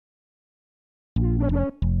Hi,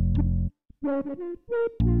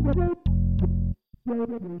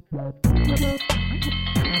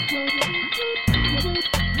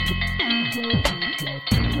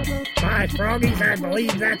 Froggies, I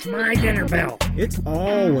believe that's my dinner bell. It's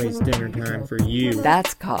always dinner time for you.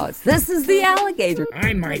 That's 'cause this is the Alligator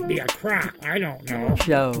I might be a croc, I don't know.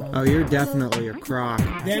 Show. Oh, you're definitely a croc.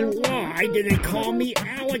 Then why do they call me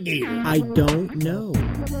Alligator? I don't know.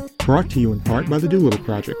 Brought to you in part by the Doolittle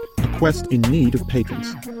Project, a quest in need of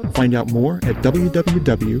patrons. Find out more at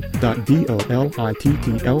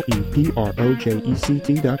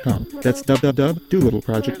www.DOLITTLEPROJECT.com. That's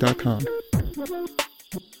www.doolittleproject.com.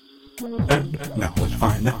 And now let's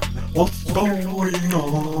find out what's going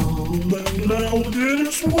on in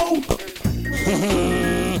Alligator's world.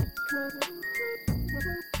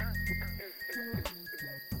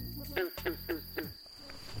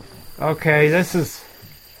 Okay, this is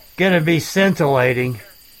going to be scintillating,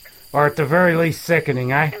 or at the very least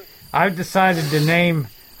sickening. I've decided to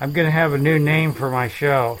I'm going to have a new name for my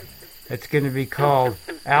show. It's going to be called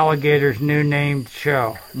Alligator's Newly Named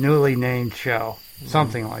Show.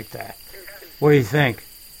 Something like that. What do you think?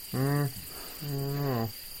 Hey,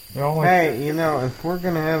 if we're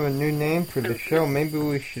going to have a new name for the show, maybe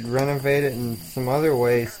we should renovate it in some other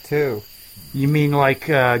ways, too. You mean like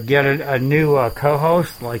get a new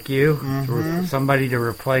co-host like you? Mm-hmm. Somebody to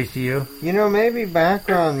replace you? Maybe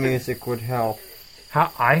background music would help.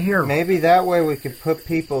 I hear... Maybe that way we could put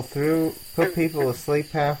people to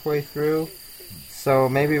sleep halfway through. So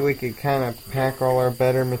maybe we could kind of pack all our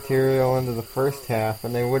better material into the first half,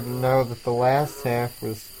 and they wouldn't know that the last half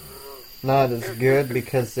was not as good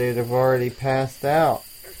because they'd have already passed out.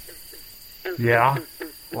 Yeah.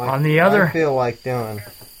 Like On the other... I feel like doing.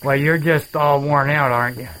 Well, you're just all worn out,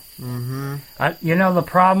 aren't you? Mm-hmm. The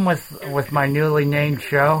problem with my newly named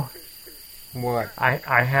show? What?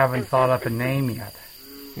 I haven't thought up a name yet.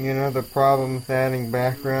 The problem with adding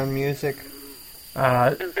background music?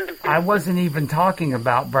 I wasn't even talking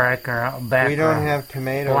about background. We don't have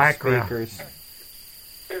tomato speakers.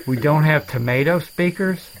 We don't have tomato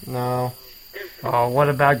speakers? No. Oh, what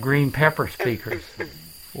about green pepper speakers?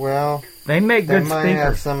 Well, they make good might speakers.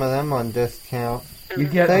 Have some of them on discount.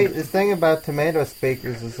 The thing about tomato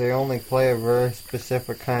speakers is they only play a very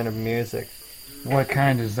specific kind of music. What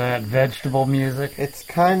kind is that? Vegetable music? It's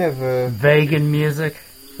kind of a... Vegan music?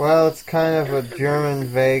 Well, it's kind of a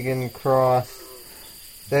German-vegan cross.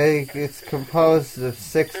 It's composed of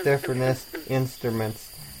 6 different instruments.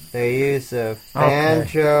 They use a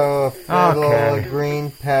banjo, a fiddle, a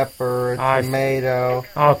green pepper, a tomato,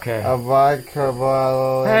 a vodka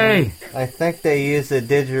bottle. Hey! I think they use a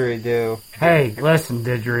didgeridoo. Hey, listen,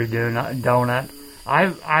 didgeridoo donut.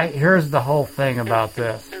 Here's the whole thing about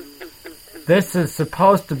this. This is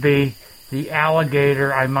supposed to be the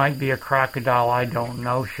Alligator, I Might Be a Crocodile, I Don't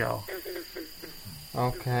Know show.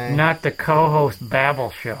 Okay. Not the co-host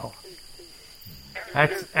babble show.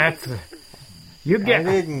 That's you get.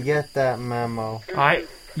 I didn't get that memo.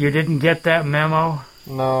 You didn't get that memo?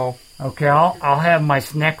 No. Okay, I'll have my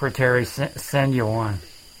secretary send you one.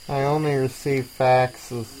 I only receive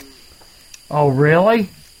faxes. Oh,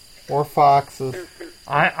 really? Or foxes.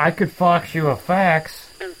 I could fox you a fax.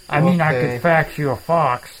 I could fax you a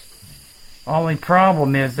fox. Only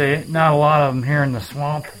problem is not a lot of them here in the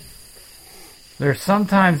swamp.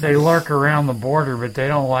 Sometimes they lurk around the border, but they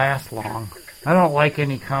don't last long. I don't like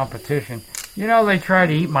any competition. They try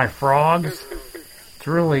to eat my frogs.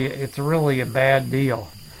 It's really a bad deal.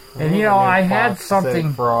 And I had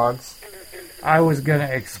something frogs. I was going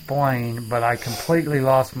to explain, but I completely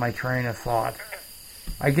lost my train of thought.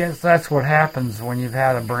 I guess that's what happens when you've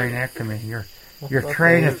had a brainectomy. Your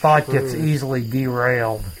train of thought gets easily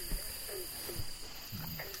derailed.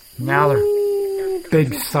 Now there's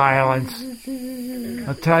big silence.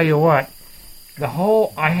 I'll tell you what.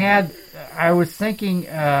 I was thinking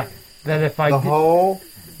that if I...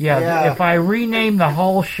 if I rename the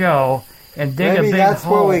whole show and dig a big hole... Maybe that's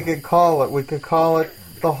what we could call it. We could call it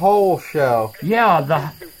the whole show.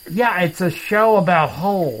 Yeah, it's a show about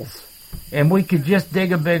holes. And we could just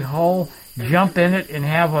dig a big hole, jump in it, and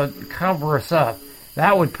have it cover us up.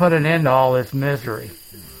 That would put an end to all this misery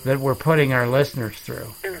that we're putting our listeners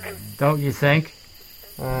through. Don't you think?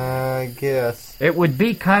 I guess. It would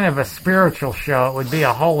be kind of a spiritual show. It would be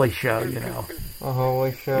a holy show, A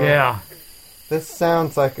holy show? Yeah. This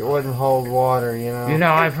sounds like it wouldn't hold water,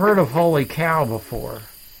 I've heard of Holey Cow before.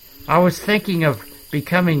 I was thinking of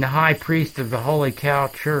becoming the high priest of the Holey Cow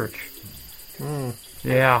Church.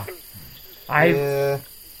 Yeah. Are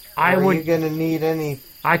you going to need any...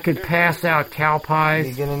 I could pass out cow pies. Are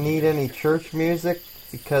you going to need any church music?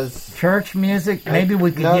 Because... Church music? Maybe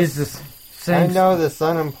we could use this... I know this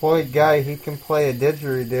unemployed guy, he can play a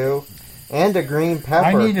didgeridoo and a green pepper.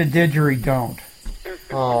 I need a didgeridoo.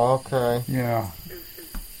 Oh, okay. Yeah.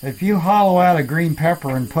 If you hollow out a green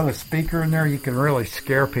pepper and put a speaker in there, you can really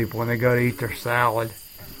scare people when they go to eat their salad.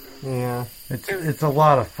 Yeah. It's a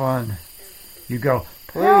lot of fun. You go,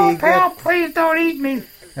 pal, please don't eat me.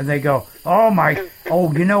 And they go,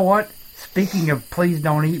 oh, you know what? Speaking of please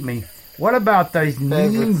don't eat me, what about those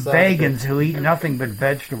mean vegans who eat nothing but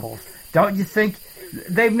vegetables? Don't you think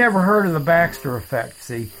they've never heard of the Baxter effect?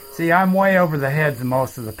 See, I'm way over the heads of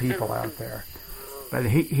most of the people out there. But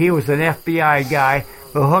he was an FBI guy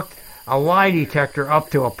who hooked a lie detector up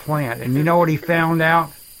to a plant. And you know what he found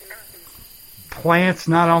out? Plants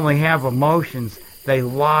not only have emotions, they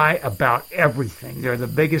lie about everything. They're the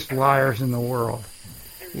biggest liars in the world.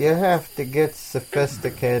 You have to get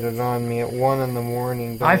sophisticated on me at 1 in the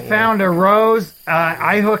morning. I found a rose.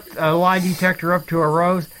 I hooked a lie detector up to a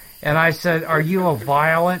rose, and I said, "Are you a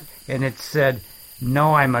violet?" And it said,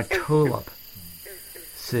 "No, I'm a tulip."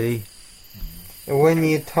 See? And when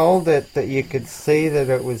you told it that you could see that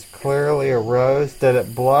it was clearly a rose, did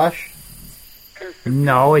it blush?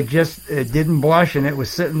 No, it didn't blush, and it was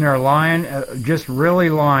sitting there lying, just really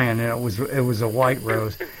lying, and it was a white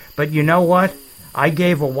rose. But you know what? I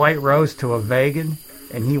gave a white rose to a vegan,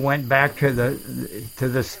 and he went back to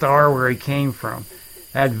the star where he came from.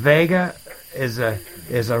 That Vega is a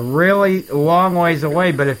really long ways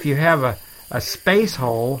away, but if you have a space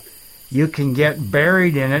hole, you can get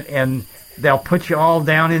buried in it, and they'll put you all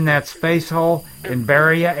down in that space hole and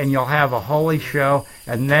bury you, and you'll have a holy show,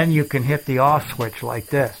 and then you can hit the off switch like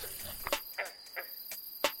this.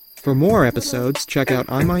 For more episodes, check out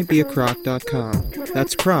imightbeacroc.com.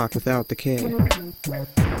 That's croc without the K.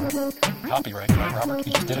 Copyright by Robert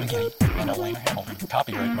E. Stittany and Elena Hamilton.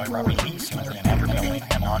 Copyright by Robert E. Stittany and Elena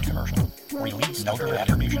Hamilton. Non-commercial. Release. No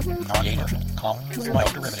attribution. Non-native. Commons. No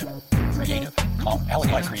derivative. Creative.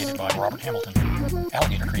 Alligator created by Robert Hamilton.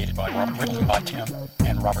 Alligator created by Robert. Written by Tim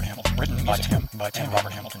and Robert Hamilton. Written by Tim and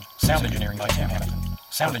Robert Hamilton. Sound engineering by Tim Hamilton.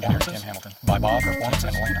 Sound engineer Tim Hamilton. By Bob, Performance,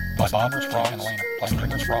 and Elena. By Bob, Frogs, and Elena. Plus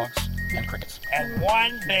crickets, frogs, and crickets. And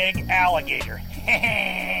one big alligator.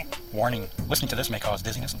 Warning. Listening to this may cause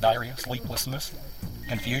dizziness, diarrhea, sleeplessness,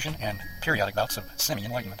 confusion, and periodic bouts of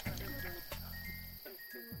semi-enlightenment.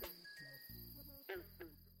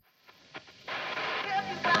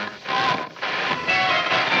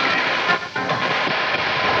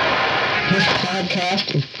 This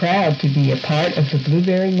podcast is proud to be a part of the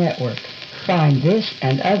Blueberry Network. Find this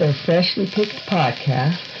and other freshly picked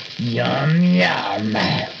podcasts, Yum, yum.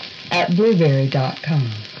 at blueberry.com.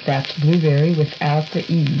 That's blueberry without the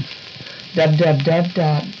E.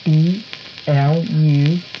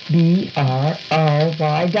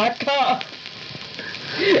 www.blueberry.com.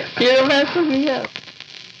 You're messing me up.